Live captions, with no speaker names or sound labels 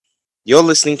You're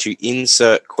listening to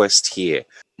Insert Quest here.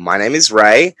 My name is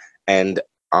Ray, and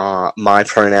my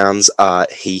pronouns are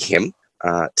he, him.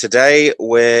 Today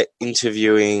we're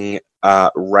interviewing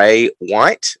Ray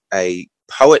White, a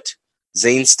poet,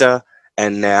 zinester,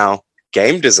 and now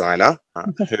game designer,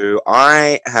 who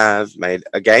I have made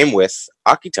a game with,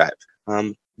 Archetype.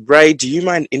 Ray, do you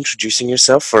mind introducing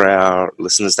yourself for our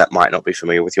listeners that might not be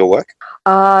familiar with your work?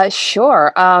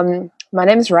 Sure. My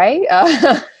name's Ray,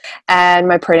 and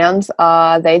my pronouns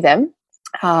are they, them.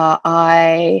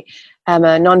 I am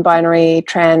a non-binary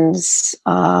trans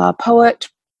poet,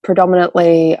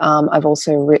 predominantly. I've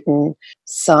also written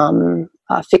some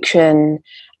fiction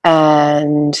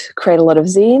and create a lot of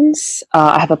zines.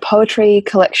 I have a poetry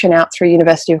collection out through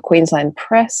University of Queensland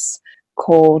Press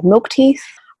called Milk Teeth,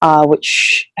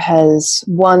 which has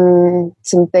won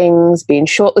some things, been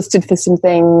shortlisted for some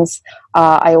things.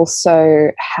 I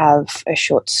also have a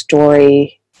short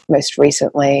story most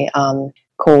recently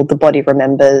called The Body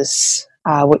Remembers,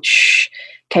 which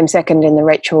came second in the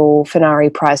Rachel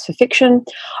Fenari Prize for Fiction.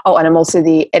 Oh, and I'm also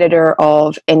the editor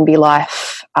of NB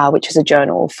Life, which is a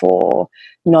journal for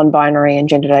non-binary and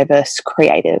gender diverse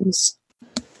creatives.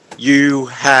 You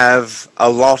have a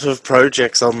lot of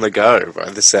projects on the go, by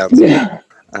the sounds of it.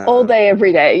 All day,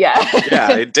 every day, yeah.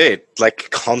 Yeah, it did. Like,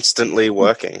 constantly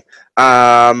working.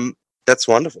 That's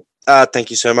wonderful. Thank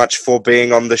you so much for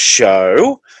being on the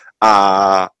show.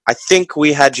 I think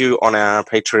we had you on our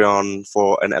Patreon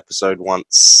for an episode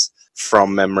once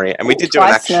from memory, and we did do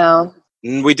an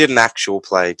actual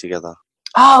play together.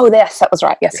 Oh, yes, that was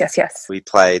right. Yes. We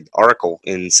played Oracle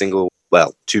in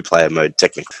two-player mode,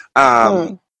 technically.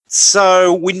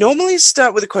 So we normally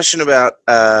start with a question about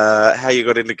how you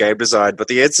got into game design, but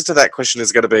the answer to that question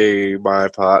is going to be my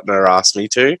partner asked me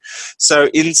to. So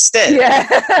instead,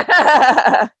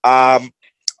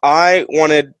 I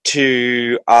wanted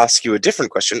to ask you a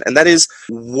different question, and that is,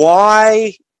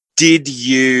 why did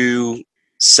you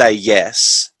say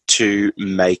yes to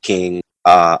making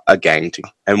a game,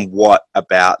 and what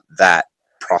about that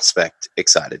prospect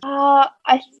excited?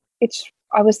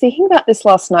 I was thinking about this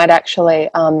last night, actually,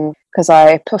 because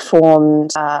I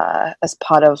performed as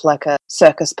part of like a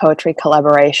circus poetry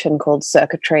collaboration called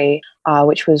Circuitry,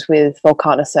 which was with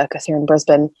Volcana Circus here in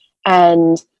Brisbane.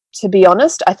 And to be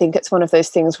honest, I think it's one of those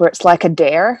things where it's like a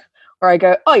dare, where I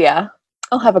go, oh yeah,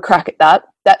 I'll have a crack at that.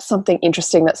 That's something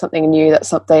interesting, that's something new, that's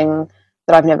something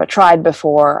that I've never tried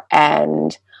before.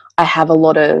 And I have a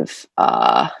lot of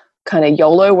kind of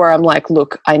YOLO where I'm like,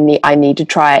 look, I need to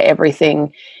try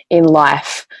everything in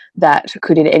life that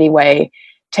could in any way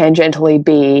tangentially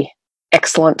be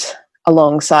excellent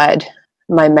alongside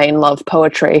my main love,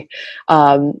 poetry.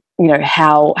 How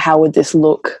would this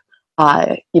look,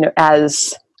 how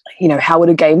would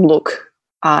a game look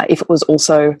if it was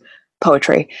also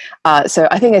poetry? So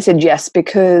I think I said yes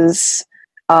because,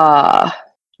 I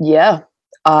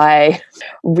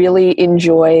really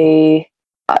enjoy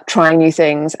trying new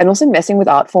things and also messing with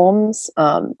art forms.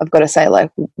 I've got to say, like,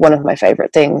 one of my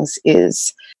favorite things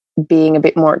is being a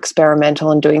bit more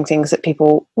experimental and doing things that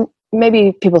people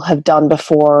have done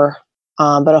before,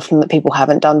 but often that people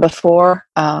haven't done before.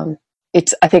 I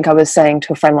think I was saying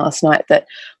to a friend last night that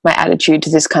my attitude to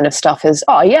this kind of stuff is,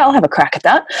 oh yeah, I'll have a crack at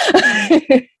that.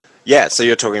 Yeah, so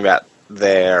you're talking about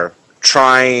they're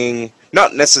trying,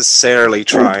 not necessarily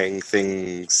trying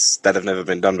things that have never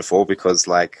been done before, because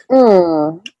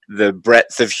the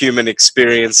breadth of human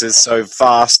experience is so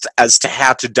vast as to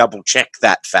how to double check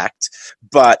that fact.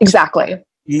 But exactly,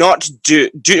 not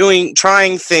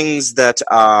trying things that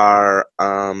are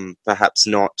perhaps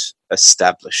not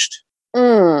established.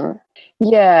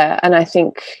 Yeah, and I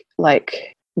think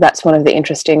like that's one of the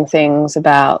interesting things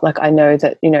about, like, I know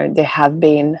that there have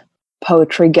been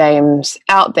poetry games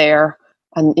out there,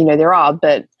 and there are,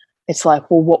 but it's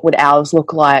like, well, what would ours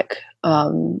look like?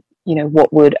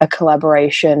 What would a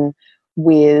collaboration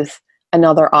with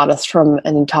another artist from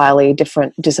an entirely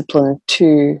different discipline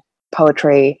to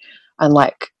poetry and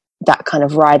like that kind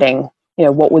of writing?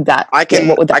 What would that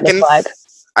look like?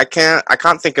 I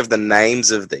can't think of the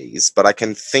names of these, but I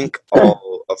can think of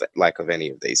any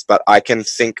of these. But I can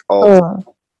think of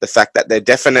the fact that there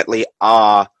definitely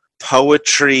are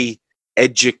poetry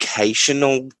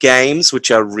educational games,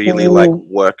 which are really like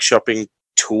workshopping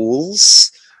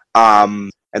tools. And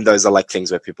those are like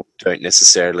things where people don't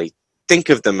necessarily think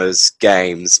of them as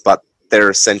games, but they're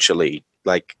essentially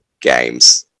like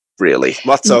games, really.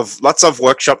 Lots of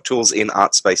workshop tools in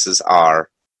art spaces are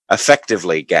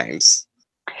effectively games.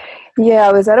 Yeah,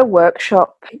 I was at a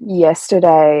workshop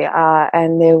yesterday,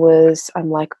 and I'm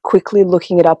like quickly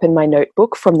looking it up in my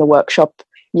notebook from the workshop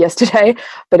yesterday,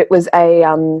 but it was a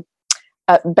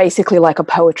basically like a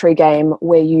poetry game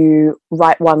where you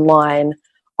write one line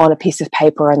on a piece of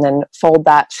paper and then fold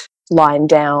that line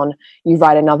down, you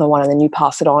write another one, and then you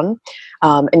pass it on,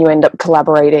 and you end up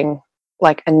collaborating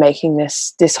and making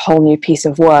this whole new piece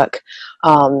of work.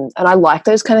 And I like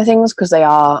those kind of things because they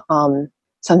are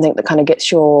something that kind of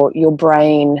gets your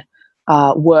brain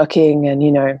working,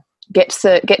 and gets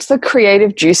the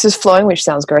creative juices flowing, which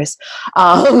sounds gross.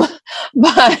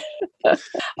 But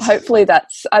hopefully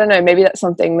I don't know, maybe that's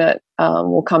something that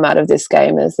will come out of this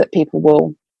game, is that people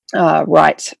will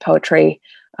write poetry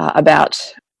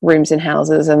about rooms and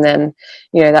houses, and then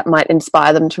that might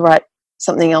inspire them to write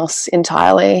something else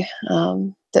entirely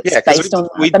that's based on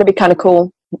that. That'd be kind of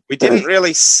cool. We didn't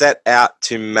really set out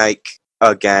to make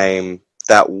a game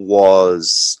that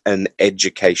was an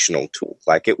educational tool.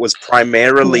 It was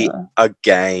primarily a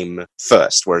game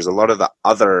first, whereas a lot of the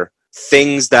other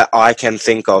things that I can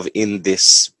think of in this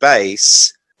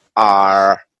space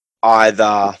are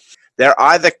either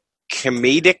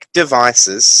comedic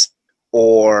devices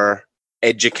or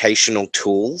educational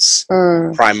tools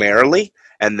primarily,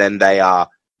 and then they are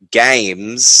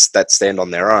games that stand on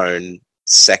their own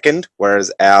second,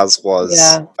 whereas ours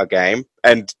was a game.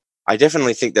 And I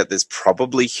definitely think that there's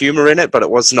probably humor in it, but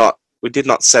we did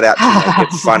not set out to make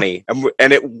it funny.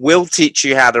 And it will teach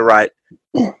you how to write.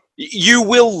 You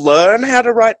will learn how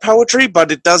to write poetry,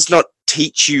 but it does not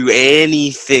teach you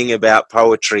anything about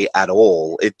poetry at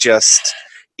all. It just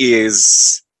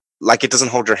is it doesn't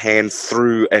hold your hand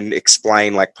through and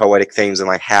explain poetic themes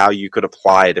and how you could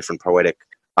apply a different poetic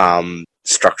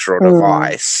structure or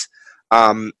device.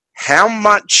 How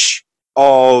much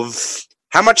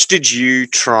did you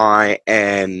try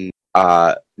and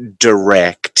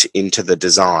direct into the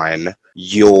design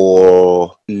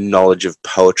your knowledge of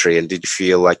poetry, and did you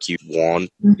feel like you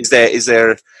is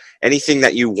there anything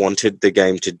that you wanted the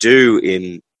game to do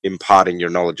in imparting your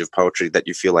knowledge of poetry that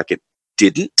you feel like it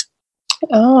didn't?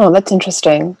 Oh, that's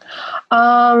interesting.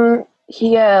 I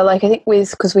think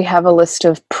because we have a list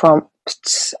of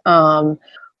prompts,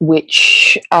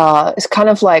 which is kind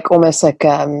of almost like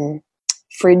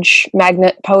fridge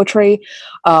magnet poetry.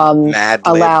 Mad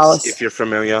Libs, if you're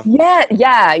familiar.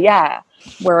 Yeah.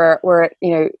 Where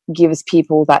it gives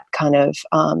people that kind of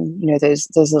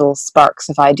those little sparks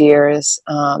of ideas.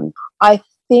 I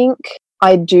think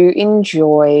I do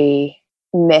enjoy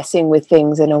messing with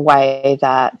things in a way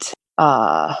that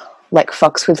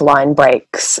fucks with line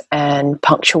breaks and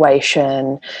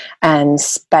punctuation and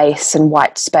space and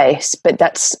white space, but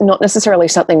that's not necessarily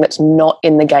something that's not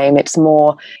in the game. It's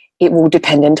more, it will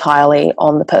depend entirely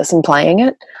on the person playing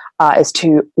it as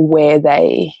to where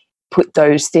they put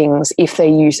those things, if they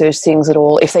use those things at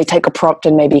all, if they take a prompt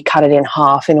and maybe cut it in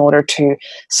half in order to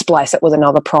splice it with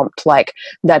another prompt.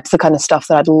 That's the kind of stuff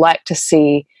that I'd like to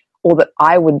see, or that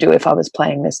I would do if I was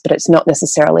playing this, but it's not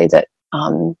necessarily that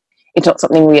it's not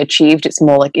something we achieved. It's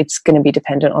more it's going to be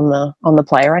dependent on the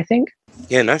player, I think.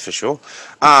 Yeah, no, for sure.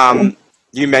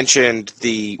 You mentioned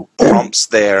the prompts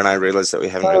there, and I realized that we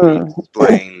haven't really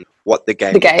explained what the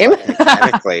game is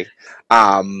mechanically.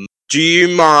 Do you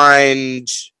mind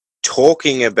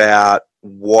talking about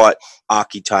what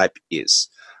Archetype is?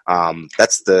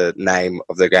 That's the name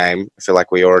of the game. I feel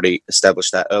like we already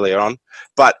established that earlier on.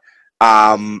 But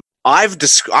I've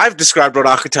described what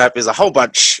Archetype is a whole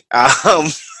bunch,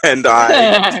 and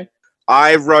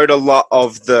I wrote a lot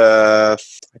of I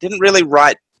didn't really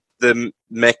write the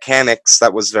mechanics.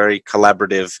 That was very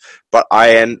collaborative, but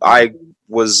I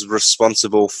was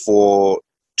responsible for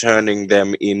turning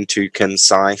them into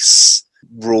concise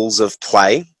rules of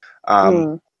play.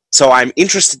 So I'm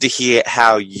interested to hear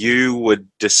how you would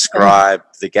describe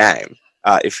the game,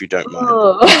 if you don't mind.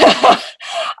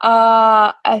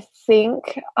 I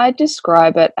think I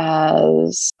describe it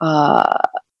as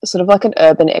sort of like an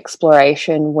urban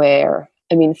exploration where,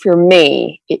 for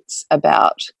me, it's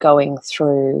about going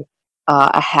through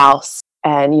a house,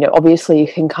 and, obviously you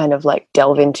can kind of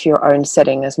delve into your own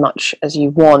setting as much as you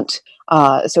want.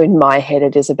 So in my head,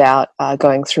 it is about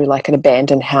going through an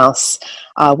abandoned house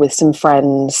with some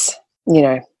friends,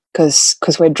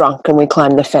 because we're drunk and we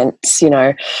climb the fence,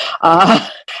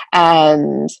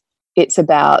 and it's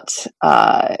about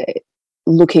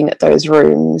looking at those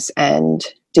rooms and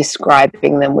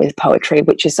describing them with poetry,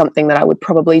 which is something that I would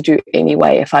probably do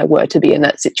anyway if I were to be in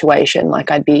that situation.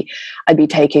 I'd be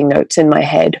taking notes in my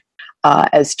head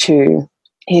as to,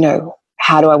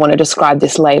 how do I want to describe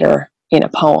this later in a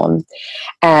poem.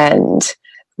 And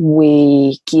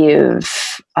we give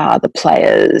the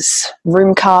players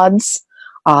room cards,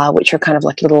 which are kind of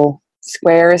little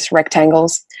squares,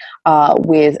 rectangles,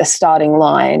 with a starting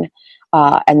line,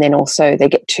 and then also they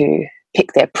get to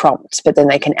pick their prompts, but then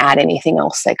they can add anything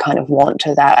else they kind of want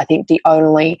to that. I think the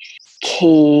only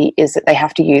key is that they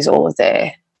have to use all of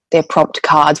their prompt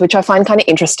cards, which I find kind of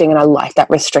interesting, and I like that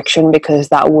restriction because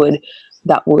that would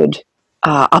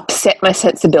upset my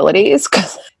sensibilities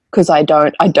because I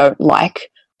don't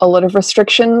like a lot of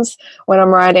restrictions when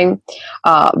I'm writing.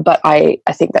 But I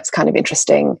think that's kind of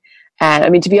interesting. And I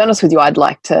mean, to be honest with you, I'd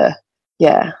like to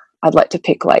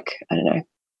pick like, I don't know,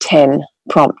 10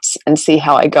 prompts and see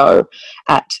how I go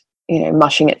at,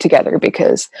 mushing it together,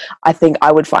 because I think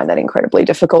I would find that incredibly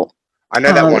difficult. I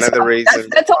know that one of the reasons...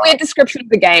 That's a weird description of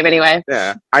the game anyway.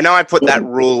 Yeah. I know I put that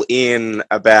rule in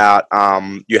about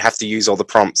you have to use all the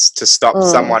prompts to stop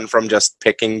someone from just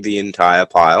picking the entire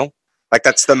pile. Like,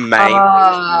 that's the main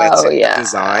reason that's in the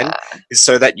design, is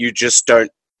so that you just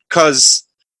don't... Because...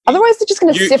 Otherwise, they're just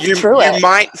going to sift through it. You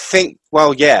might think,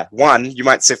 well, yeah, one, you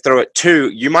might sift through it.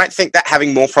 Two, you might think that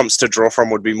having more prompts to draw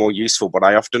from would be more useful, but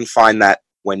I often find that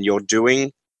when you're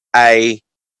doing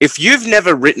if you've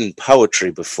never written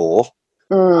poetry before,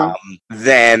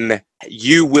 then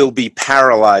you will be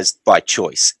paralyzed by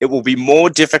choice. It will be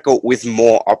more difficult with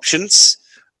more options.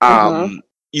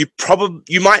 You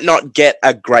might not get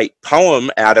a great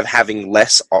poem out of having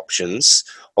less options,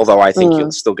 although I think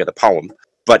you'll still get a poem.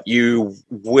 But you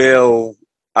will,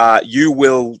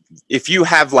 if you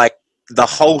have like the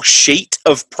whole sheet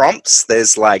of prompts,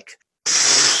 there's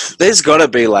got to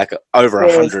be like over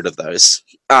 100 of those.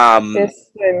 There's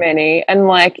so many.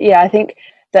 And I think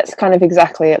that's kind of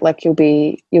exactly it. Like, you'll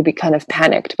be kind of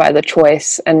panicked by the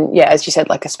choice. And yeah, as you said,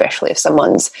 like, especially if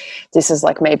this is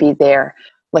like maybe their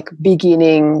like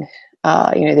beginning,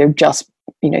 they're just,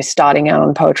 starting out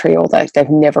on poetry, or they've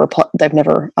never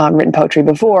written poetry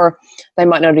before. They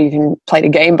might not even played a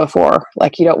game before.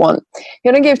 Like, you don't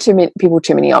give people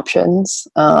too many options.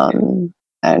 I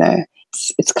don't know.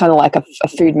 It's kind of like a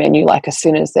food menu. Like, as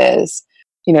soon as there's,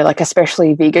 like,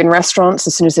 especially vegan restaurants,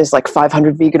 as soon as there's like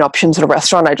 500 vegan options at a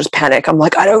restaurant, I just panic. I'm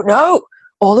like, I don't know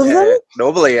all of them.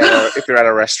 Normally, if you're at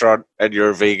a restaurant and you're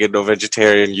a vegan or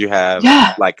vegetarian, you have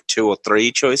like 2 or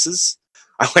 3 choices.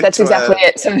 That's exactly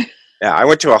it. So, yeah, I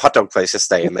went to a hot dog place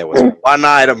yesterday, and there was one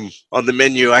item on the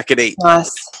menu I could eat.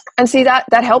 Nice. And see,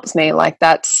 that helps me. Like,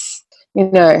 that's,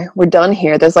 we're done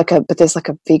here. There's like a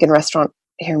vegan restaurant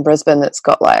here in Brisbane that's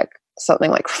got like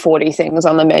something like 40 things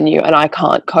on the menu, and I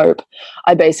can't cope.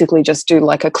 I basically just do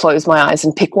like a close my eyes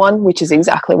and pick one, which is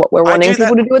exactly what we're wanting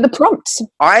people to do with the prompts.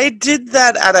 I did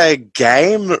that at a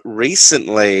game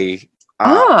recently.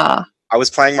 I was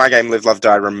playing my game Live, Love,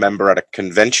 Die, Remember at a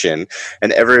convention,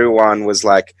 and everyone was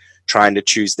like trying to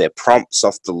choose their prompts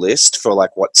off the list for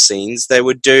like what scenes they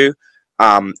would do.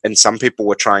 And some people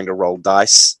were trying to roll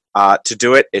dice to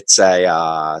do it. It's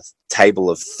a table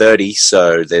of 30,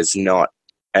 so there's not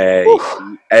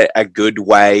a good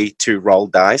way to roll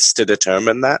dice to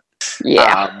determine that.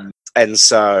 Yeah. And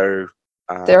so...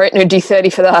 there ain't no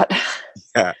D30 for that.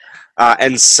 Yeah.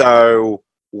 And so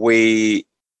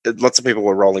lots of people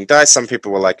were rolling dice. Some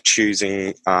people were like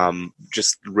choosing,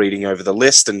 just reading over the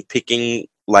list and picking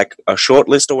like a short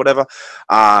list or whatever.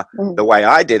 The way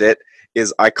I did it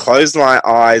is I closed my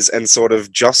eyes and sort of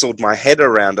jostled my head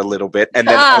around a little bit, and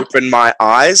then opened my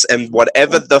eyes, and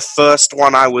whatever the first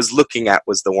one I was looking at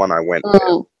was the one I went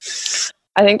with.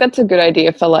 I think that's a good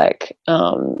idea for like,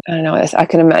 I don't know, I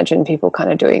can imagine people kind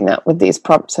of doing that with these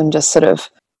prompts and just sort of,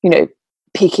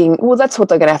 picking, well, that's what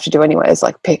they're going to have to do anyway, is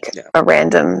like pick a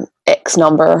random X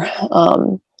number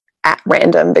at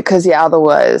random, because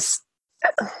otherwise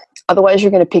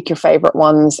you're going to pick your favorite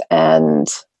ones, and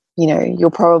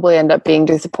you'll probably end up being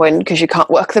disappointed because you can't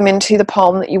work them into the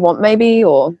poem that you want, maybe,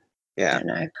 or I don't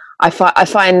know. I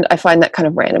find that kind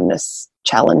of randomness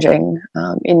challenging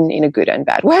in a good and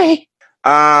bad way.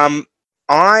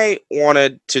 I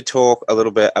wanted to talk a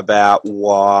little bit about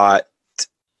what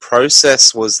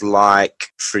process was like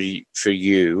for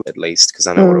you, at least, because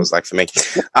I know what it was like for me.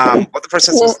 What the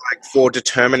process was like for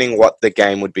determining what the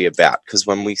game would be about, because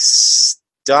when we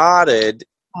started,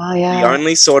 the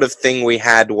only sort of thing we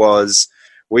had was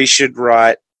we should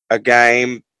write a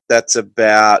game that's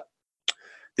about...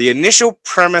 The initial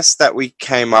premise that we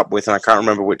came up with, and I can't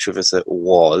remember which of us it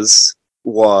was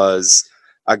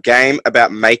a game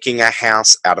about making a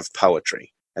house out of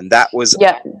poetry. And that was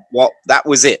that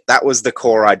was it. That was the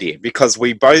core idea, because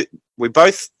we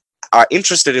both are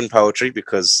interested in poetry,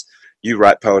 because you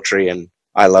write poetry and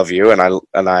I love you, and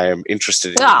I am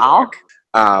interested in your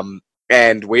work.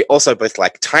 And we also both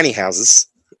like tiny houses.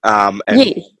 And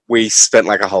we spent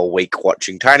like a whole week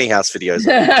watching tiny house videos.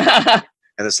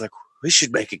 And it's like, we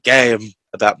should make a game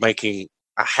about making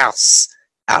a house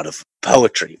out of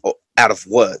poetry or out of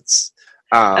words.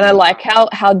 And I like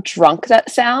how drunk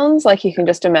that sounds. Like you can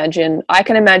just imagine. I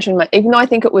can imagine even though I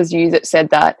think it was you that said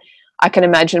that, I can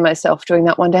imagine myself doing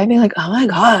that one day and being like, "Oh my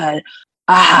god,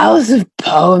 a house of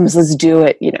poems, let's do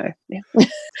it." You know, yeah.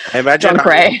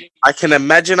 I can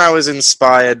imagine I was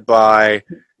inspired by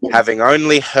having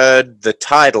only heard the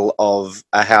title of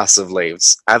A House of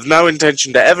Leaves. I have no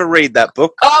intention to ever read that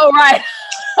book. Oh right,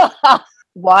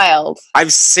 wild.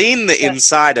 I've seen the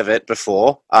inside of it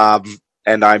before,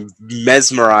 and I'm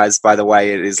mesmerized by the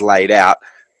way it is laid out,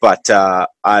 but I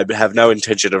have no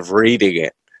intention of reading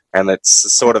it. And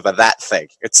it's sort of that thing.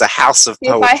 It's a house of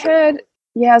poetry. I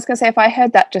was going to say, if I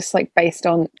heard that just like based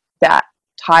on that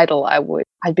title,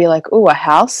 I'd be like, oh, a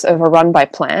house overrun by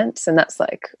plants. And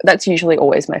that's usually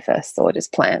always my first thought is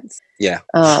plants. Yeah.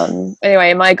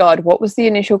 Anyway, my God, what was the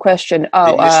initial question?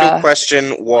 The initial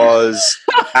question was,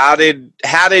 how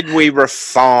did we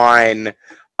refine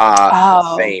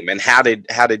the theme, and how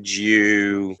did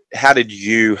you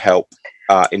help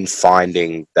in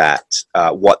finding that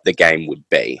what the game would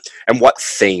be and what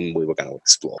theme we were going to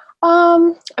explore? I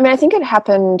mean, I think it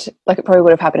happened, like it probably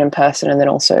would have happened in person and then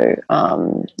also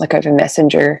like over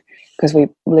Messenger because we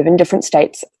live in different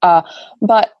states.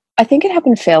 But I think it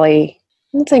happened fairly,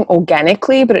 I'm not saying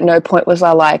organically, but at no point was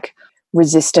I like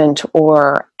resistant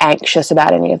or anxious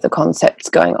about any of the concepts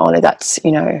going on. Or that's,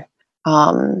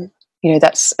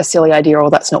 that's a silly idea or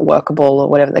that's not workable or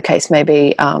whatever the case may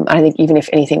be. I think even if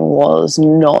anything was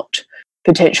not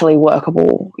potentially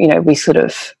workable, we sort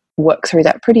of work through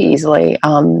that pretty easily.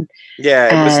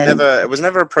 It was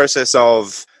never a process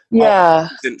of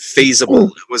isn't feasible.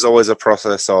 It was always a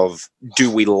process of,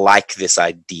 do we like this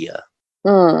idea?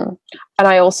 And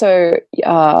I also,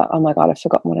 oh my God, I've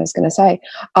forgotten what I was going to say.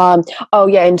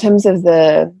 In terms of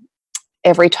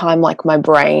every time like my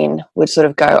brain would sort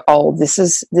of go, oh, this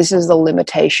is the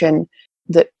limitation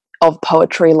of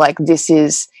poetry. Like this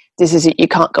is it. You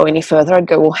can't go any further. I'd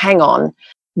go, well, hang on.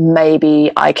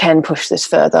 Maybe I can push this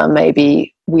further.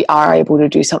 Maybe we are able to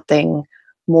do something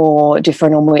more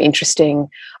different or more interesting.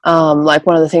 Like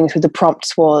one of the things with the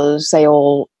prompts was they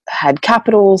all had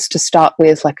capitals to start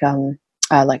with, like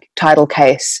title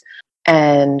case.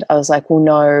 And I was like, well,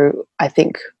 no, I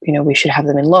think, we should have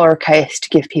them in lowercase to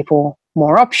give people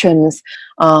more options.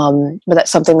 But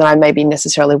that's something that I maybe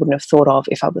necessarily wouldn't have thought of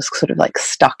if I was sort of like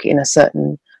stuck in a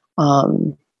certain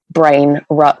brain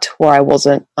rut where I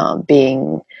wasn't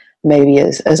being maybe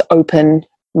as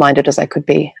open-minded as I could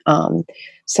be.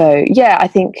 I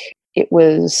think it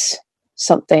was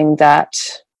something that,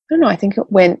 I don't know, I think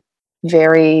it went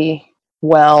very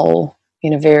well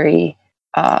in a very,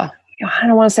 I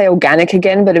don't want to say organic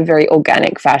again, but a very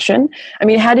organic fashion. I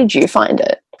mean, how did you find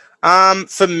it?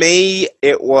 For me,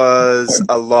 it was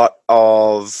a lot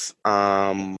of,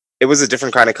 it was a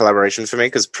different kind of collaboration for me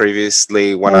because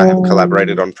previously when I have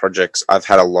collaborated on projects, I've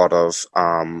had a lot of,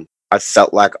 I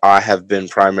felt like I have been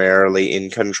primarily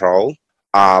in control.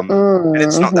 And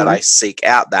it's not that I seek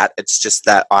out that, it's just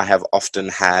that I've often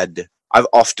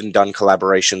done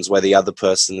collaborations where the other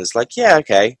person is like, yeah,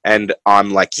 okay. And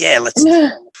I'm like, yeah, let's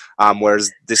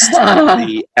whereas this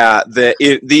time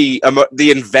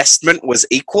the investment was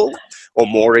equal or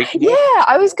more equal. Yeah,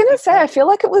 I was going to say, I feel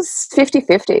like it was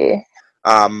 50-50.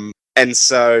 And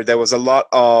so there was a lot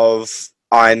of,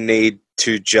 I need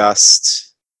to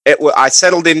just, I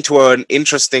settled into an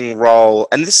interesting role,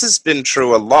 and this has been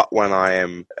true a lot when I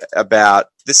am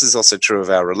this is also true of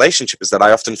our relationship, is that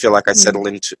I often feel like I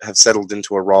have settled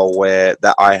into a role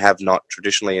that I have not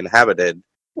traditionally inhabited,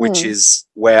 which is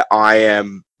where I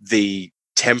am the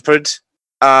tempered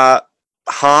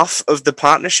half of the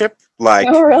partnership. Like,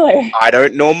 oh, really? I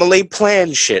don't normally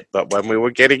plan shit, but when we were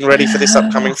getting ready for this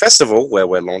upcoming festival where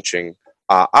we're launching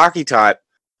Archetype,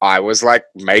 I was like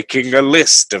making a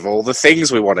list of all the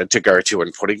things we wanted to go to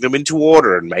and putting them into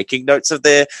order and making notes of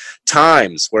their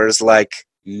times. Whereas like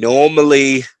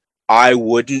normally I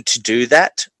wouldn't do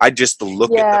that. I'd just look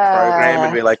at the program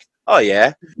and be like, oh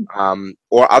yeah.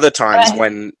 Or other times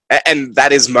and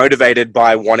that is motivated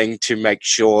by wanting to make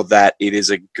sure that it is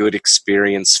a good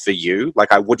experience for you.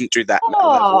 Like I wouldn't do that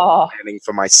level of planning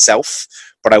for myself,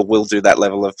 but I will do that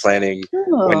level of planning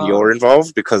when you're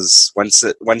involved, because when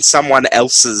someone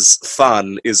else's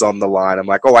fun is on the line, I'm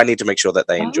like, oh, I need to make sure that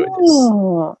they enjoy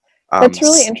this. That's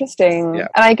really interesting. Yeah.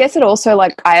 And I guess it also,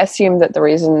 like, I assume that the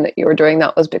reason that you were doing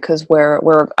that was because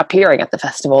we're appearing at the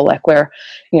festival, like we're,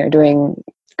 doing,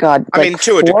 God, I mean,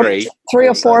 to a degree. 3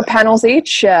 or 4 panels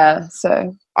each, yeah,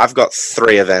 so. I've got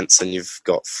 3 events and you've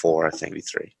got 4, I think, maybe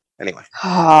 3. Anyway.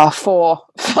 4.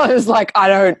 I was like, I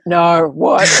don't know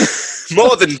what.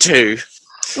 More than 2.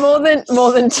 more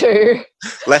than two.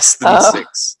 Less than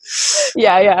 6.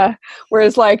 Yeah.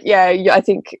 Whereas, like, I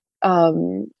think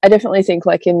I definitely think,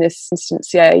 like, in this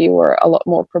instance, you were a lot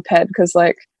more prepared because,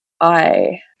 like,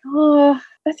 I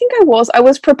think I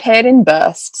was prepared in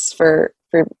bursts for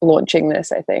launching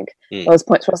this. I think there was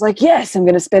points where I was like, yes, I'm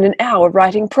going to spend an hour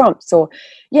writing prompts, or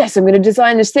yes, I'm going to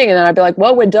design this thing, and then I'd be like,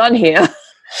 well, we're done here.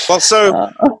 Well,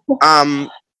 so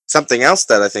something else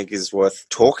that I think is worth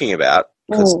talking about,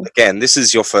 because again, this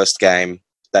is your first game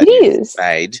that you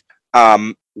made.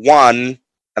 One,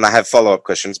 and I have follow-up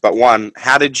questions, but one,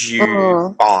 how did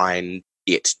you find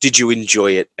it? Did you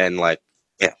enjoy it? And like,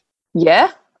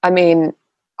 yeah, I mean,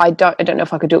 I don't know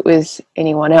if I could do it with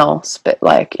anyone else, but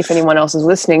like, if anyone else is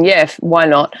listening, why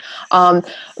not?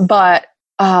 But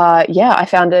I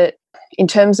found it, in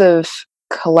terms of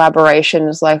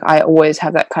collaborations, like, I always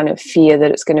have that kind of fear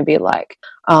that it's going to be like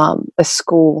a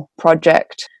school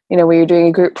project, where you're doing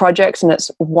a group project and it's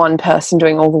one person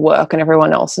doing all the work and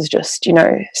everyone else is just,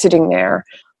 sitting there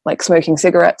like smoking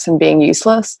cigarettes and being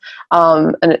useless.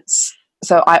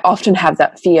 So I often have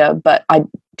that fear, but I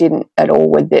didn't at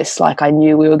all with this. Like, I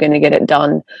knew we were going to get it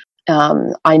done.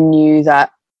 I knew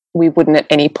that we wouldn't at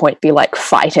any point be like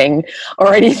fighting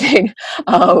or anything,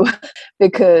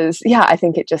 because I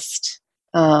think it just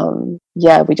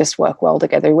we just work well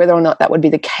together. Whether or not that would be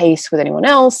the case with anyone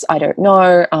else, I don't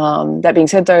know. That being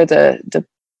said, though, the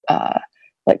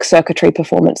like circuitry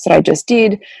performance that I just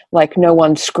did, like, no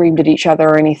one screamed at each other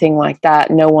or anything like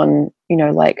that. No one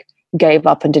like gave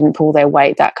up and didn't pull their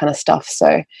weight, that kind of stuff.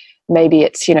 So maybe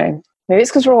it's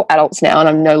because we're all adults now and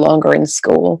I'm no longer in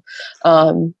school,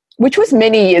 which was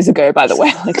many years ago, by the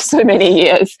way, like so many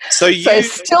years. So you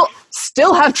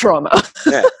still have trauma.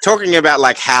 Yeah, talking about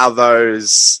like how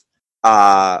those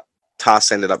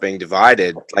tasks ended up being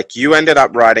divided, like, you ended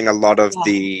up writing a lot of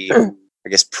the, I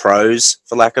guess, prose,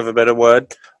 for lack of a better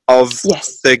word, of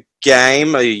the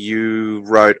game. You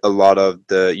wrote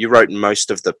you wrote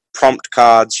most of the prompt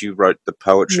cards, you wrote the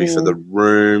poetry for the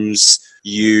rooms,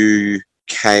 you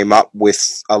came up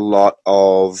with a lot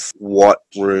of what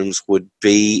rooms would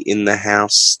be in the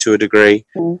house to a degree.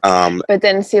 But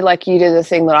then, see, like, you do the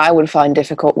thing that I would find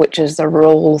difficult, which is the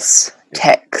rules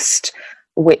text,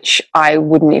 which I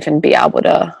wouldn't even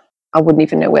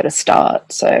know where to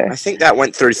start. So I think that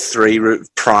went through 3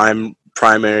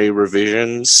 primary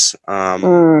revisions.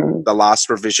 The last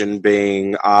revision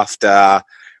being after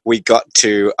we got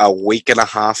to a week and a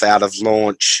half out of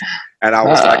launch, and I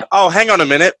was like, oh, hang on a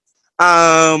minute.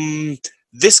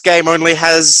 This game only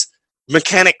has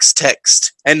mechanics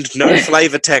text and no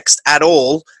flavor text at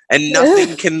all, and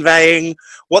nothing conveying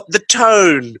what the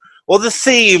tone or the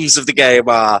themes of the game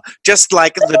are. Just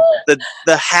like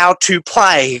the how to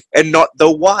play and not the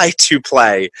why to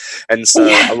play. And so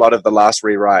a lot of the last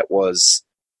rewrite was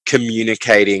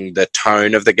communicating the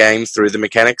tone of the game through the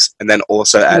mechanics, and then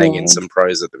also adding in some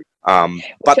prose at the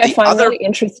but I find really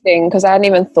interesting, because I hadn't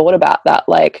even thought about that.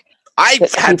 Like, I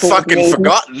had fucking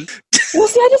forgotten. Well,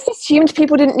 see, I just assumed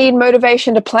people didn't need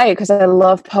motivation to play because I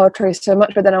love poetry so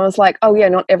much. But then I was like, oh yeah,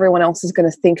 not everyone else is going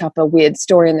to think up a weird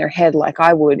story in their head like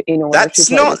I would in order to play this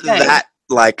game. That's not that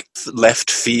like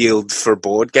left field for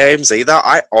board games either.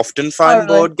 I often find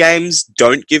board games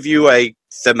don't give you a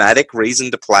thematic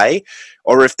reason to play,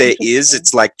 or if there is,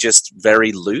 it's like just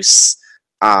very loose.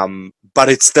 But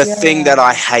it's the thing that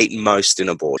I hate most in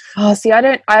a board. Oh, see,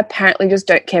 I apparently just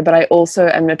don't care, but I also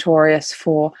am notorious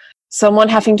for someone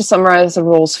having to summarize the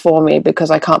rules for me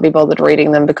because I can't be bothered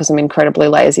reading them because I'm incredibly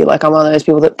lazy. Like, I'm one of those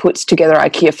people that puts together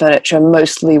IKEA furniture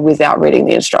mostly without reading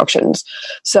the instructions.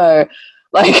 So,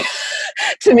 like,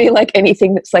 to me, like,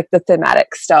 anything that's like the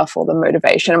thematic stuff or the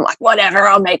motivation, I'm like, whatever,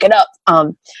 I'll make it up.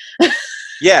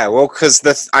 Yeah, well,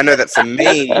 because I know that for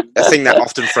me, the thing that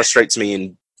often frustrates me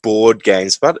in board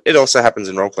games, but it also happens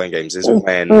in role-playing games, is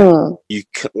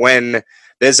when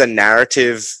there's a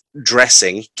narrative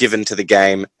dressing given to the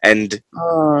game, and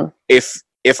if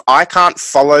I can't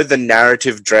follow the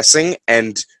narrative dressing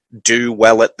and do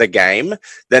well at the game,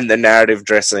 then the narrative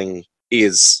dressing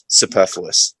is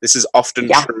superfluous. This is often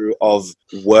true of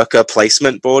worker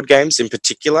placement board games in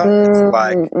particular. It's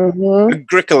like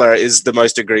Agricola is the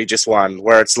most egregious one,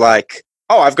 where it's like,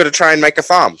 oh, I've got to try and make a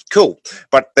farm. Cool.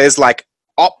 But there's like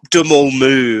optimal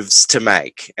moves to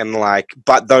make, and like,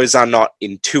 but those are not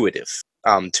intuitive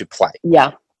to play.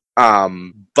 Yeah.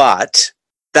 But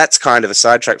that's kind of a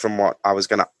sidetrack from what I was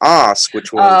going to ask,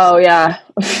 which was... Oh, yeah.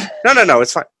 No,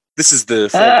 it's fine. This is the...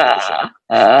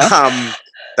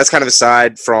 that's kind of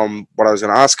aside from what I was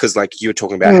going to ask, because like you were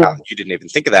talking about how you didn't even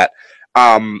think of that.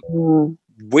 You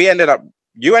ended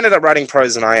up writing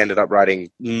prose, and I ended up writing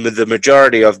the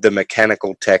majority of the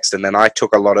mechanical text, and then I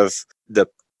took a lot of the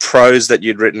prose that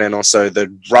you'd written and also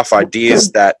the rough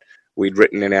ideas that we'd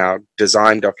written in our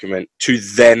design document to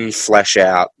then flesh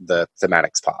out the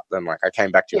thematics part. Then like I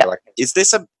came back to you like, is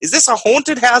this a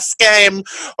haunted house game,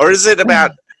 or is it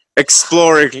about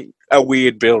exploring a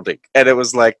weird building? And it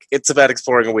was like, it's about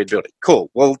exploring a weird building. Cool.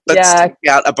 Well, let's take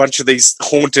out a bunch of these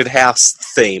haunted house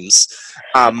themes.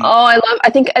 I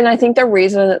think the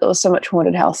reason that there was so much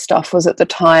haunted house stuff was at the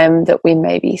time that we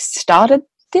maybe started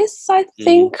this. I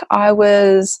think I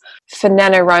was for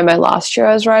NaNoWriMo last year.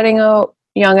 I was writing a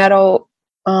young adult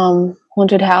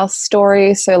haunted house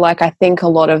story. So like, I think a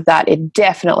lot of that, it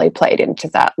definitely played into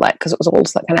that, like, because it was all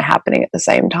just like kind of happening at the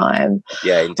same time.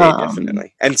 Yeah, indeed,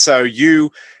 definitely. And so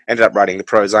you ended up writing the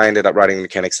prose, I ended up writing the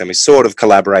mechanics, and we sort of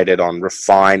collaborated on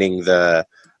refining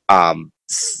some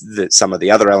of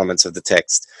the other elements of the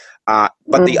text.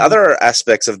 But the other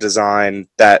aspects of design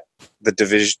that the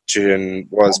division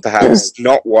was perhaps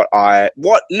not what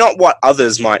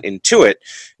others might intuit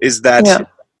is that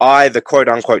I, the quote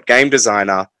unquote game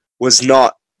designer, was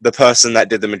not the person that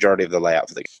did the majority of the layout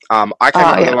for the game. I came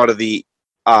up with a lot of the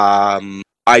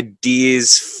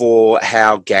ideas for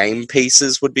how game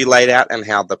pieces would be laid out and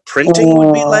how the printing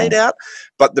would be laid out,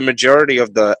 but the majority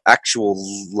of the actual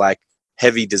like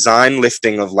heavy design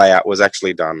lifting of layout was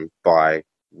actually done by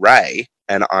Ray.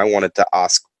 And I wanted to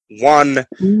ask I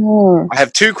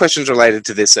have two questions related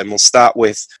to this, and we'll start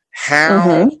with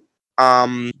how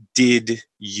did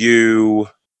you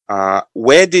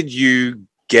where did you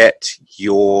get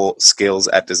your skills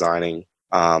at designing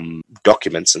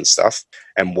documents and stuff,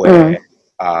 and where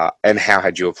and how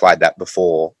had you applied that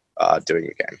before doing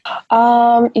the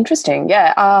game? Interesting.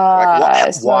 Yeah.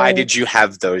 Why did you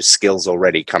have those skills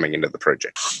already coming into the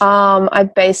project? I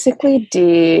basically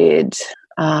did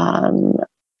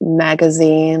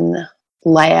magazine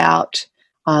layout,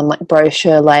 like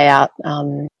brochure layout,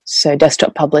 so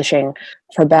desktop publishing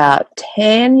for about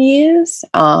 10 years.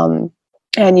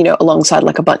 And, you know, alongside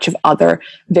like a bunch of other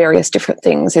various different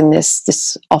things in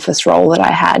this office role that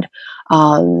I had.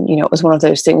 You know, it was one of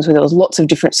those things where there was lots of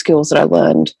different skills that I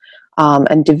learned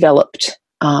and developed,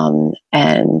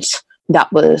 and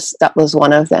that was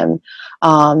one of them.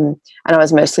 And I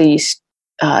was mostly used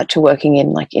to working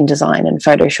in design and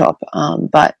Photoshop,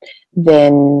 but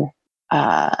then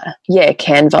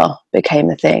Canva became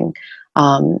a thing.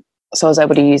 So I was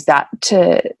able to use that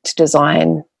to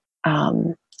design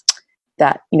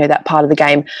that part of the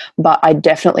game. But I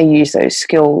definitely use those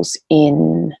skills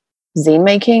in zine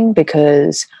making,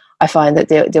 because I find that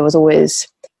there was always,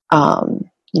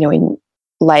 in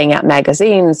laying out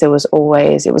magazines, it was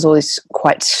always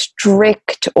quite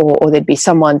strict, or there'd be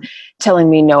someone telling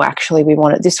me, no, actually we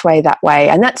want it this way, that way.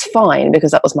 And that's fine,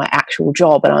 because that was my actual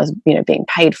job and I was, being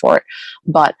paid for it.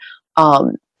 But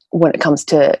when it comes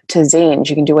to zines,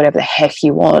 you can do whatever the heck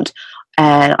you want.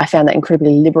 And I found that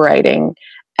incredibly liberating.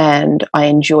 And I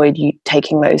enjoyed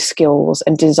taking those skills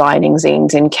and designing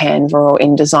zines in Canva or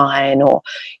InDesign, or,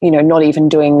 not even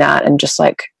doing that, and just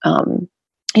like,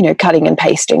 cutting and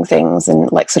pasting things,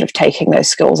 and like sort of taking those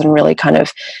skills and really kind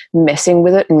of messing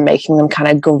with it and making them kind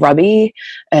of grubby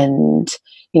and,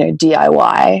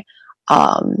 DIY.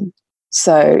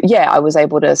 So yeah, I was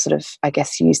able to sort of, I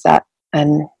guess, use that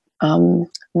and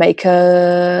make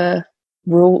a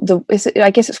rule.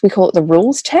 We call it the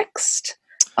rules text.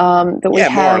 That we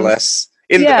have, more or less.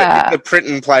 In the print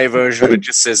and play version, it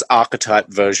just says archetype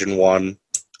version 1.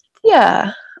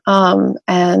 Yeah.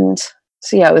 And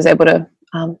so I was able to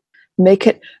make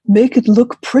it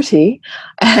look pretty,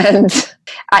 and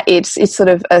it's sort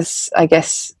of I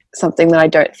guess something that I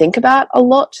don't think about a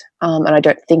lot, and I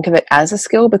don't think of it as a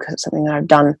skill because it's something that I've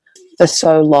done for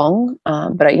so long.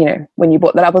 But when you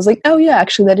brought that up, I was like, oh yeah,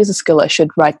 actually that is a skill I should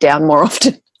write down more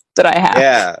often. That I have.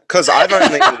 Yeah, because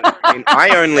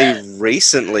I only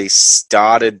recently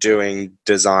started doing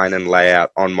design and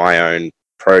layout on my own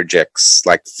projects,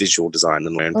 like visual design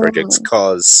and my own projects,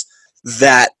 because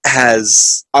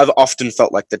I've often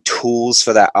felt like the tools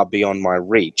for that are beyond my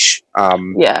reach.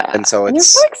 And so it's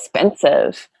so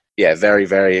expensive. Yeah, very,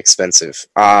 very expensive.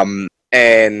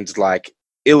 And like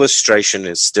illustration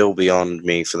is still beyond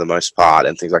me for the most part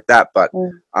and things like that. But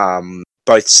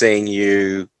both seeing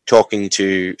you, talking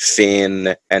to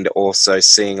Finn, and also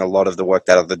seeing a lot of the work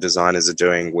that other designers are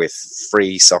doing with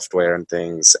free software and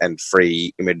things and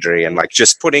free imagery, and like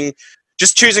just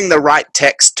choosing the right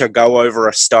text to go over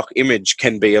a stock image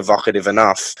can be evocative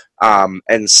enough.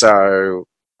 And so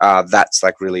that's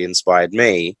like really inspired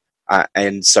me.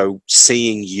 And so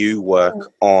seeing you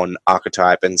work on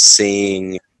Archetype and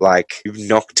seeing like you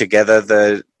knock together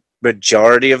the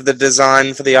majority of the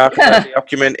design for the Archetype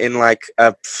document in like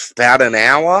about an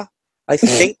hour. I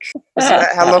think. Is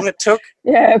that how long it took?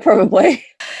 Yeah, probably.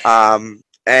 And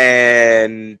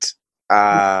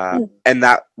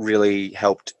that really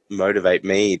helped motivate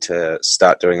me to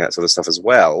start doing that sort of stuff as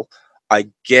well. I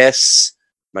guess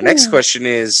my next question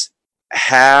is,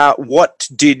 what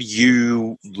did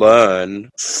you learn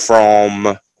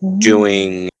from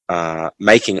doing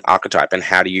making Archetype, and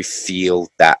how do you feel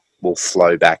that will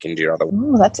flow back into your other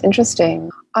work? Oh, that's interesting.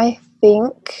 I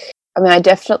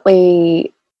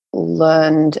definitely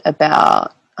learned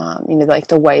about like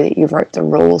the way that you wrote the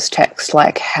rules text,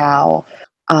 like how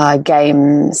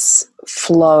games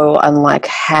flow, and like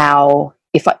how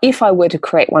if I were to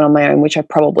create one on my own, which I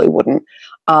probably wouldn't,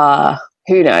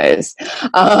 who knows,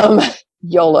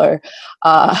 YOLO,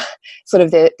 sort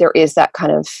of there is that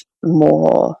kind of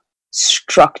more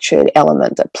structured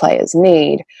element that players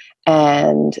need,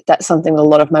 and that's something that a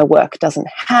lot of my work doesn't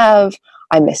have.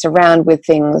 I mess around with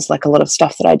things, like a lot of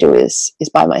stuff that I do is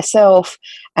by myself,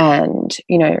 and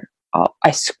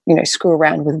I screw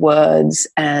around with words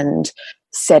and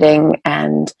setting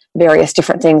and various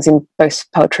different things in both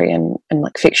poetry and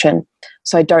like fiction.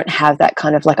 So I don't have that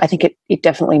kind of, like, I think it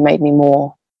definitely made me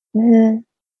more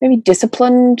maybe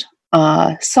disciplined,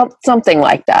 something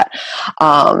like that,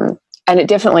 and it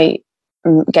definitely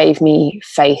gave me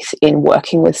faith in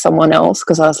working with someone else,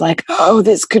 because I was like, oh,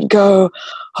 this could go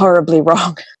horribly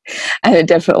wrong. And it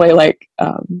definitely, like,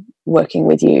 working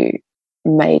with you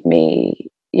made me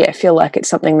feel like it's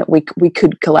something that we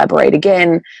could collaborate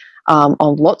again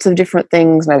on lots of different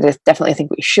things, and I just definitely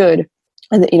think we should,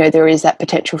 and that there is that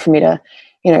potential for me to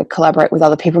collaborate with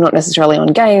other people, not necessarily on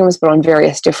games but on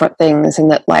various different things, and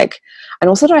that, like, and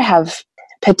also that I have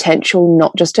potential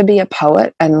not just to be a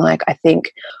poet. And like, I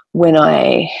think when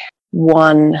I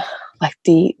won like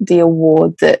the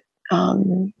award that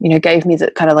gave me the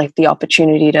kind of like the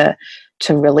opportunity to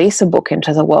release a book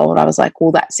into the world, I was like,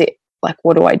 well, that's it. Like,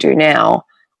 what do I do now?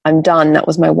 I'm done. That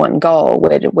was my one goal.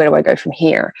 Where do I go from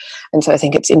here? And so I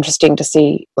think it's interesting to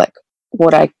see like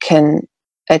what I can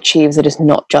achieve that is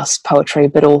not just poetry,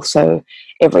 but also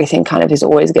everything kind of is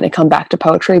always going to come back to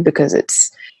poetry, because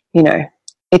it's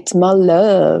it's my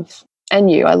love. And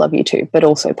I love you too, but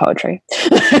also poetry.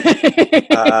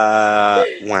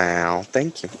 Wow,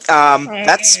 thank you.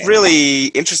 That's really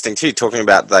interesting too, talking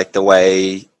about like the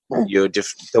way you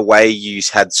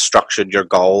had structured your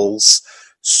goals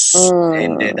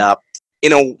ended up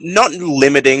not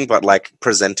limiting, but like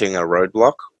presenting a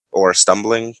roadblock or a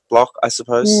stumbling block, I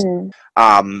suppose.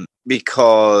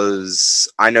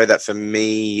 Because I know that for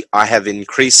me, I have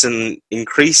increasingly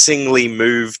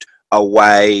moved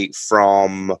away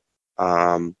from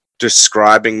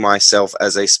describing myself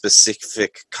as a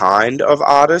specific kind of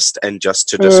artist and just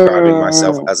to describing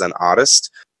myself as an artist.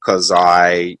 Because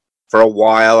for a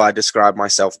while, I described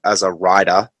myself as a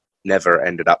writer, never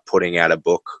ended up putting out a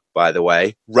book, by the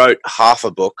way. Wrote half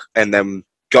a book and then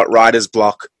got writer's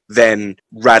block, then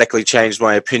radically changed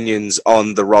my opinions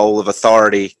on the role of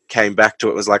authority, came back to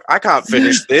it, was like, I can't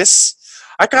finish this.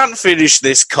 I can't finish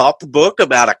this cop book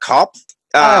about a cop.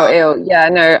 Ew. Yeah,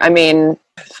 no, I mean,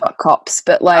 fuck cops,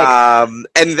 but like...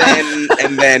 and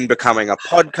then becoming a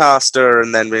podcaster,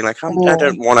 and then being like, I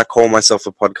don't want to call myself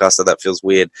a podcaster, that feels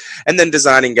weird. And then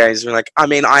designing games, being like, I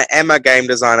mean, I am a game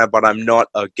designer, but I'm not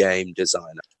a game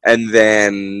designer. And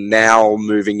then now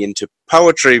moving into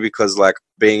poetry, because like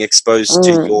being exposed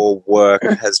to your work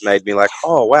has made me like,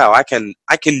 oh wow, I can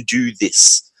do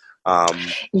this. I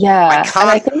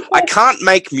can't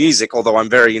make music, although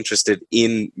I'm very interested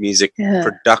in music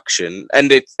production. And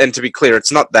to be clear,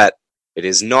 it's not that it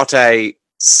is not a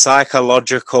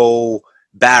psychological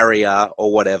barrier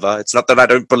or whatever. It's not that I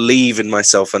don't believe in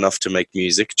myself enough to make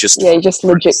music. You just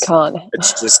legit can't.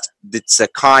 It's a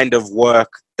kind of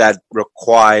work that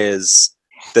requires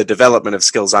the development of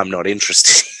skills I'm not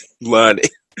interested in learning,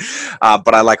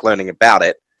 but I like learning about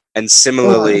it. And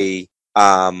similarly,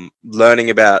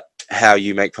 learning about how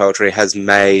you make poetry has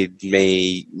made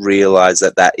me realize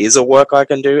that is a work I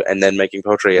can do, and then making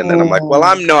poetry, and then I'm like, well,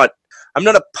 I'm not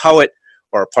a poet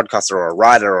or a podcaster or a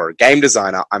writer or a game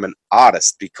designer. I'm an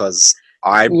artist, because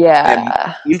I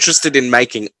am interested in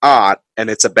making art, and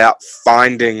it's about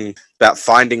finding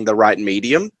the right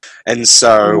medium. And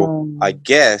so I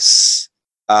guess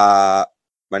my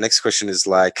next question is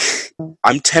like,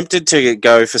 I'm tempted to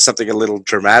go for something a little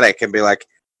dramatic and be like,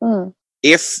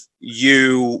 if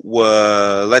you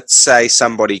were, let's say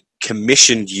somebody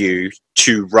commissioned you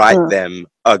to write them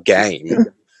a game,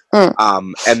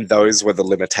 and those were the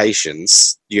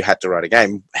limitations, you had to write a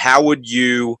game, how would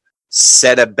you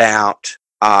set about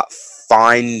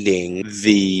finding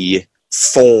the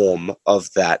form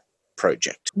of that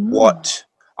project?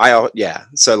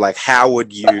 So like, how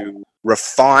would you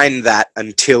refine that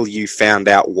until you found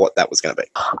out what that was going to be?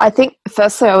 I think,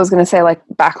 firstly, I was going to say, like,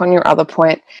 back on your other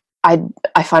point, I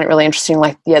find it really interesting,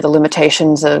 like, yeah, the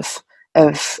limitations of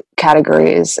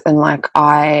categories, and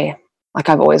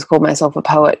I've always called myself a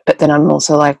poet, but then I'm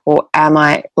also like, well, am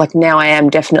I, like, now I am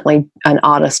definitely an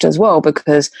artist as well,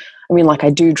 because I mean, like, I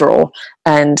do draw,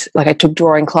 and like I took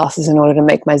drawing classes in order to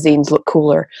make my zines look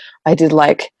cooler. I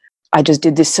just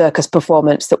did this circus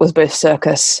performance that was both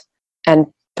circus and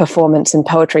performance and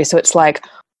poetry. So it's like,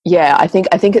 yeah, I think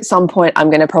at some point I'm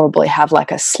going to probably have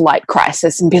like a slight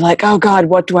crisis and be like, oh God,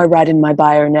 what do I write in my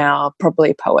bio now?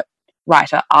 Probably poet,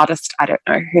 writer, artist. I don't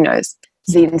know. Who knows?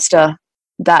 Zinester,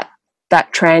 that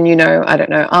Tran, I don't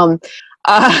know.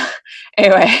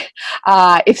 Anyway,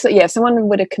 if someone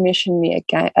were to commission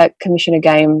a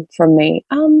game from me,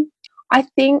 I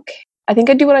think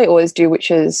I'd do what I always do,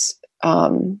 which is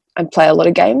I'd play a lot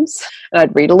of games, and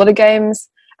I'd read a lot of games,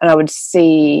 and I would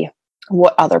see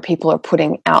what other people are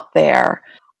putting out there,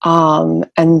 and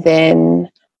then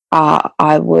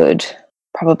I would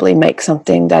probably make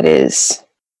something that is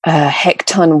a heck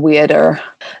ton weirder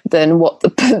than what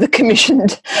the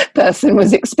commissioned person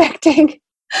was expecting.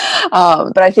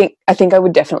 But I think I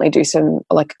would definitely do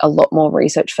a lot more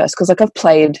research first, because like I've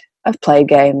played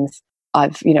games,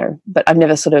 but I've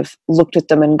never sort of looked at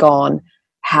them and gone,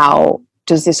 how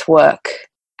does this work,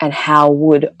 and how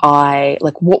would I,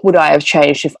 like, what would I have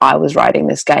changed if I was writing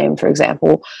this game, for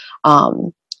example,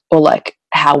 or like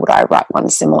how would I write one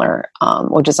similar,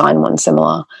 or design one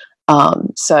similar.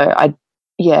 So I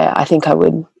think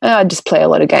I'd just play a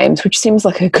lot of games, which seems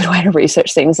like a good way to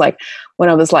research things. Like when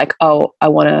I was like, oh, I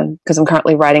want to, because I'm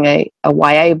currently writing a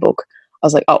YA book, I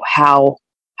was like, oh, how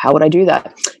would I do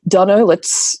that? Dunno,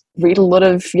 let's read a lot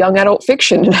of young adult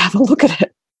fiction and have a look at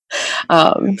it.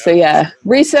 So yeah,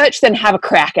 research, then have a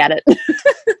crack at it.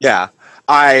 Yeah,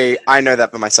 I know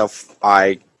that for myself.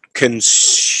 I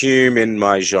consume in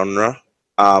my genre.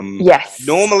 Yes.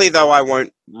 Normally, though, I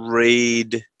won't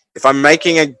read. If I'm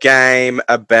making a game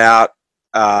about,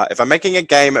 I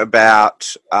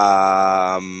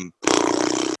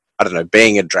don't know,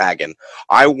 being a dragon,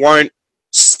 I won't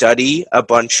study a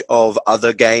bunch of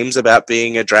other games about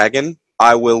being a dragon.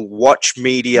 I will watch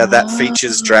media that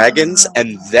features dragons,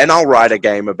 and then I'll write a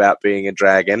game about being a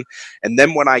dragon. And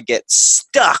then when I get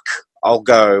stuck, I'll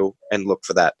go and look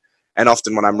for that. And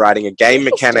often when I'm writing a game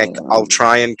mechanic, I'll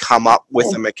try and come up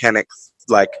with a mechanic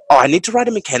like, oh, I need to write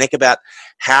a mechanic about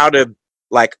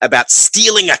about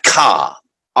stealing a car.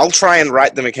 I'll try and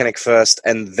write the mechanic first,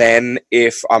 and then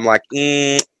if I'm like,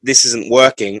 this isn't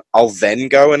working, I'll then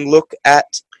go and look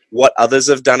at what others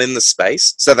have done in the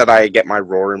space so that I get my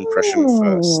raw impression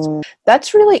first.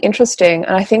 That's really interesting.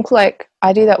 And I think, like,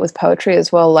 I do that with poetry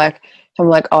as well. Like, if I'm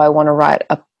like, oh, I want to write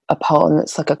a poem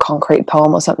that's like a concrete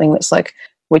poem or something that's like,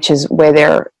 which is where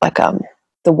they're like,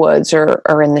 the words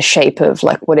are in the shape of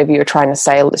like whatever you're trying to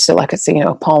say. So like it's,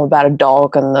 a poem about a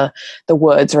dog, and the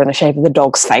words are in the shape of the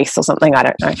dog's face or something. I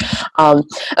don't know.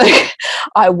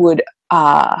 I would,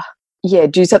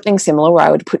 do something similar where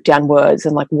I would put down words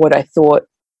and like what I thought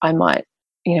I might,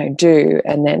 do,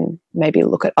 and then maybe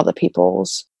look at other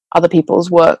people's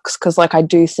works. Cause like, I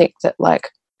do think that like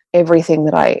everything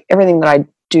that I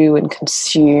do and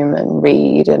consume and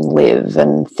read and live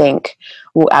and think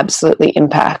will absolutely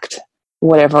impact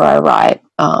whatever I write.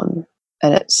 And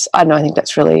it's, I don't know, I think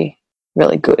that's really,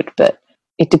 really good, but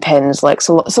it depends. Like,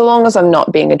 so long as I'm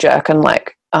not being a jerk and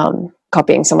like,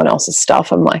 copying someone else's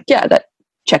stuff, I'm like, yeah, that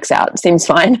checks out. It seems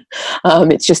fine.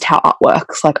 It's just how art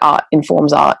works. Like, art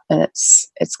informs art, and it's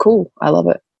cool. I love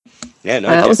it. Yeah, no,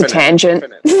 that was a tangent.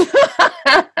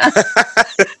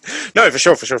 No, for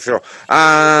sure.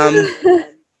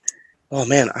 Oh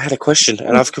man, I had a question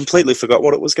and I've completely forgot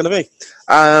what it was going to be.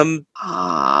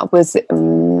 Was it?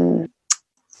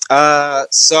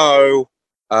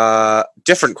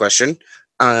 Different question.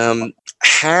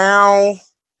 How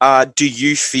do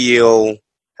you feel,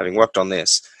 having worked on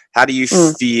this, how do you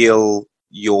feel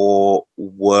your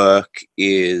work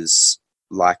is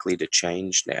likely to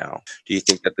change now? Do you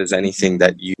think that there's anything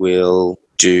that you will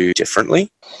do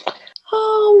differently?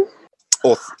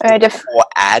 Or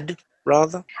add,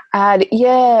 rather?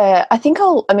 Yeah. I think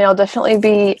I'll definitely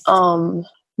be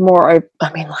more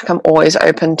I'm always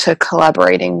open to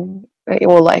collaborating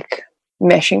or like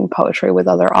meshing poetry with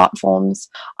other art forms.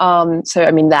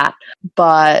 That.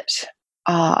 But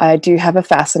I do have a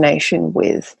fascination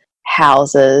with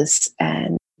houses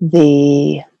and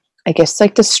the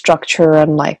structure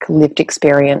and like lived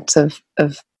experience of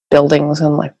buildings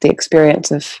and like the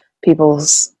experience of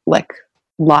people's like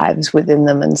lives within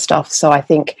them and stuff. So I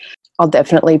think I'll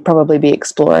definitely probably be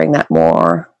exploring that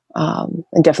more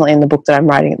and definitely in the book that I'm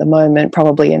writing at the moment,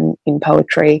 probably in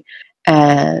poetry.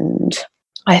 And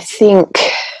I think,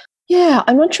 yeah,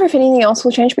 I'm not sure if anything else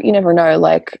will change, but you never know.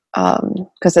 Like,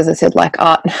 because as I said, like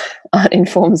art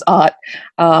informs art.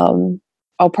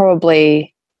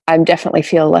 I definitely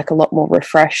feel like a lot more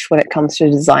refreshed when it comes to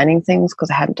designing things, because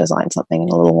I hadn't designed something in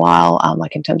a little while,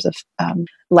 like in terms of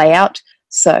layout.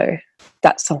 So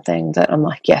that's something that I'm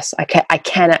like, yes, I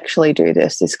can actually do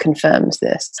this. This confirms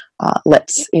this.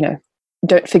 Let's,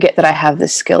 don't forget that I have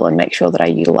this skill and make sure that I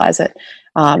utilize it.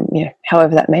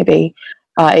 However that may be.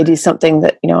 It is something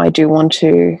that, I do want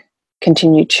to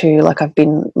continue to, like, I've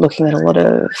been looking at a lot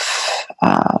of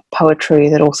poetry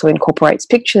that also incorporates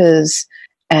pictures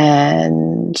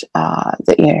and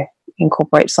that,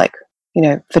 incorporates, like,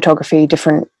 photography,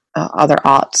 different other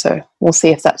art. So we'll see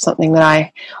if that's something that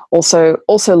I also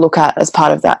look at as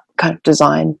part of that kind of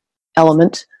design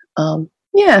element.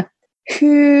 Yeah,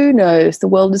 who knows? The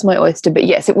world is my oyster. But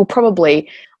yes, it will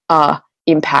probably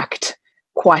impact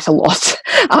quite a lot,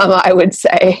 I would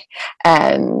say.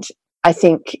 And I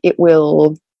think it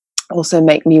will also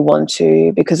make me want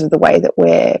to, because of the way that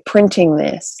we're printing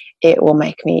this, it will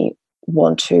make me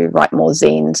want to write more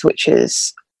zines, which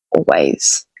is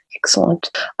always excellent.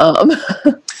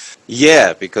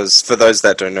 Yeah, because for those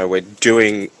that don't know, we're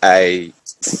doing a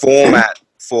format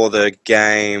for the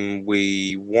game.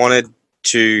 We wanted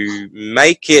to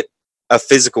make it a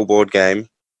physical board game,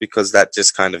 because that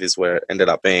just kind of is where it ended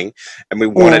up being. And we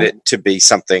wanted it to be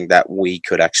something that we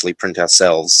could actually print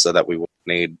ourselves, so that we wouldn't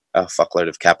need a fuckload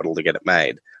of capital to get it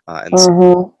made.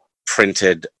 And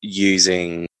printed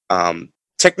using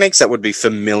techniques that would be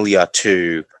familiar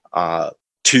to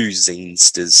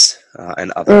zinesters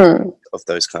and other of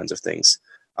those kinds of things.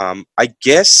 I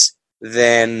guess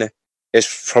then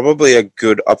it's probably a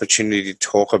good opportunity to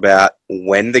talk about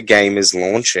when the game is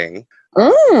launching,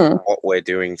 what we're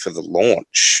doing for the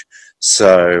launch.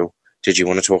 So, did you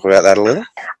want to talk about that a little?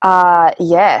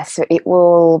 Yeah, so it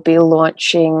will be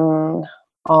launching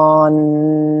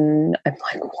on, I'm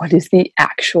like, what is the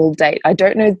actual date? I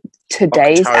don't know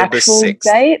today's October actual 6th.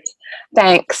 Date.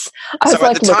 Thanks. I was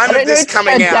like, look, I don't know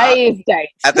today's date.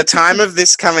 At the time of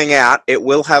this coming out, it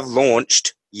will have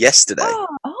launched yesterday.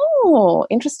 Oh,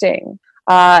 interesting.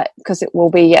 Because it will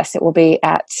be at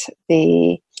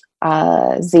the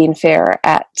Zine Fair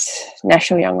at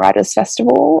National Young Writers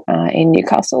Festival in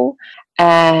Newcastle,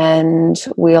 and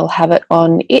we'll have it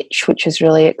on Itch, which is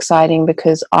really exciting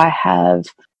because I have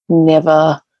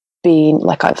never been,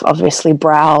 like, I've obviously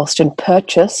browsed and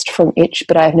purchased from Itch,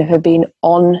 but I've never been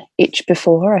on Itch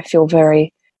before. I feel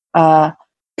very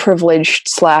privileged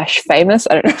 / famous.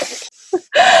 I don't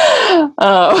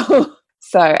know.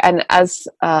 So, and as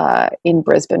in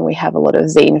Brisbane, we have a lot of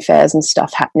zine fairs and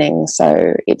stuff happening,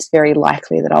 so it's very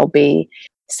likely that I'll be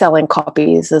selling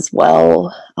copies as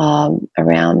well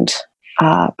around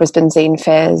Brisbane zine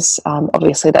fairs.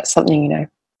 Obviously, that's something,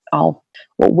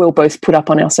 we'll both put up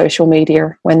on our social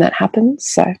media when that happens.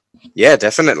 So, yeah,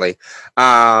 definitely.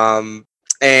 And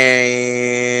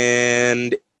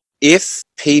if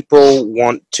people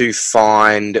want to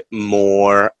find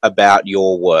more about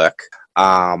your work,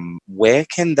 where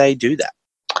can they do that?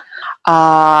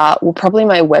 Well, probably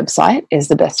my website is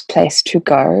the best place to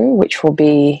go, which will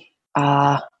be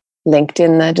linked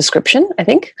in the description, I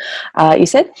think you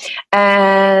said.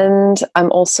 And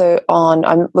I'm also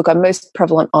I'm most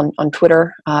prevalent on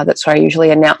Twitter. That's where I usually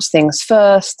announce things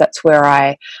first. That's where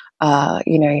I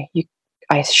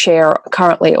share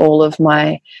currently all of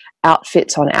my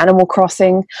outfits on Animal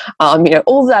Crossing,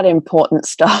 all that important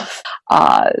stuff.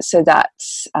 So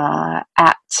that's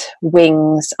at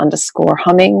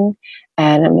wings_humming,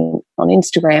 and I'm on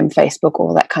Instagram, Facebook,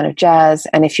 all that kind of jazz.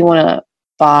 And if you want to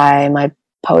buy my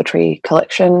poetry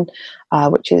collection,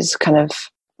 which is kind of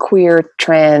queer,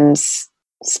 trans,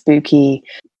 spooky,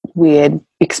 weird,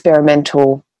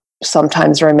 experimental,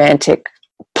 sometimes romantic,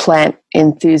 plant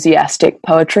enthusiastic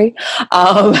poetry,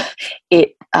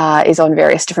 it is on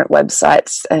various different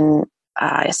websites, and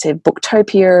I said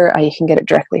Booktopia. You can get it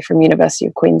directly from University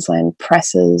of Queensland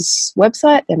Press's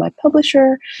website. They're my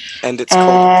publisher. And it's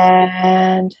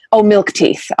called? Milk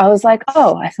Teeth. I was like,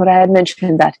 I thought I had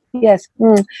mentioned that. Yes.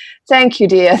 Thank you,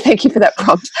 dear. Thank you for that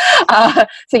prompt.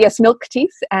 So yes, Milk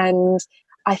Teeth. And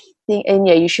I think,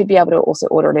 you should be able to also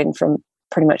order it in from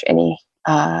pretty much any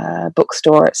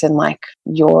bookstore. It's in like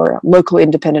your local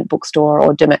independent bookstore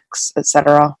or Dymocks,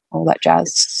 etc., all that jazz.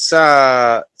 It's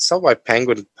sold by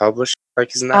Penguin Publishing,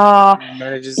 like, isn't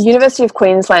that? University of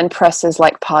Queensland Press is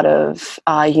like part of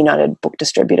United Book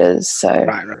Distributors. So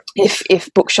right. if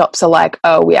bookshops are like,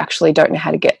 we actually don't know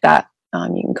how to get that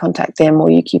you can contact them or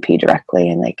UQP directly,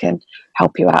 and they can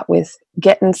help you out with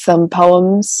getting some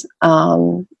poems,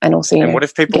 and also. And what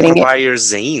if people want to buy your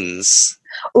zines?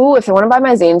 Oh, if they want to buy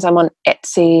my zines, I'm on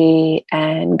Etsy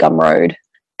and Gumroad,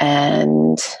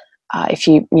 and if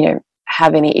you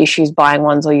have any issues buying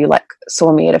ones, or you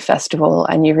saw me at a festival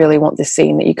and you really want this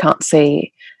zine that you can't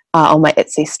see on my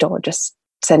Etsy store, just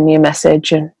send me a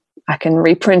message and I can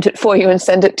reprint it for you and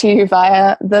send it to you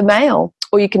via the mail.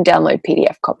 Or you can download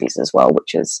PDF copies as well,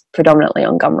 which is predominantly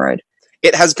on Gumroad.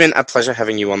 It has been a pleasure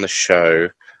having you on the show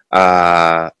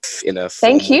in a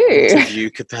Thank you. interview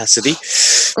capacity.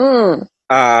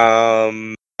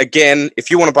 Again,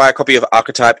 if you want to buy a copy of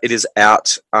Archetype, it is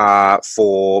out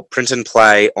for print and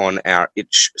play on our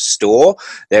Itch store.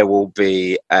 There will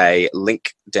be a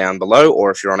link down below, or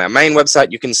if you're on our main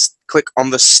website, you can click on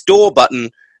the store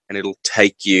button and it'll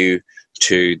take you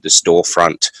to the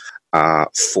storefront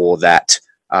for that.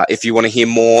 If you want to hear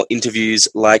more interviews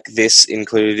like this,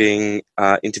 including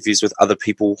interviews with other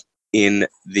people in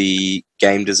the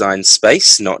game design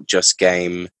space, not just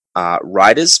game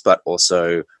writers, but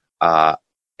also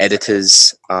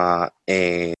editors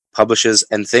and publishers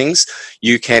and things,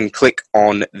 you can click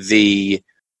on the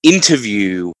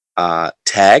interview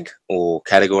tag or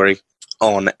category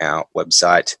on our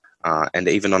website, and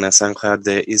even on our SoundCloud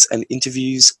there is an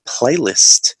interviews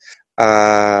playlist.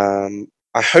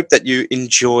 I hope that you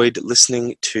enjoyed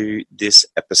listening to this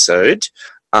episode,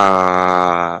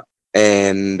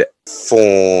 and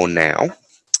for now,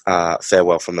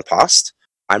 farewell from the past.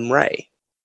 I'm Ray.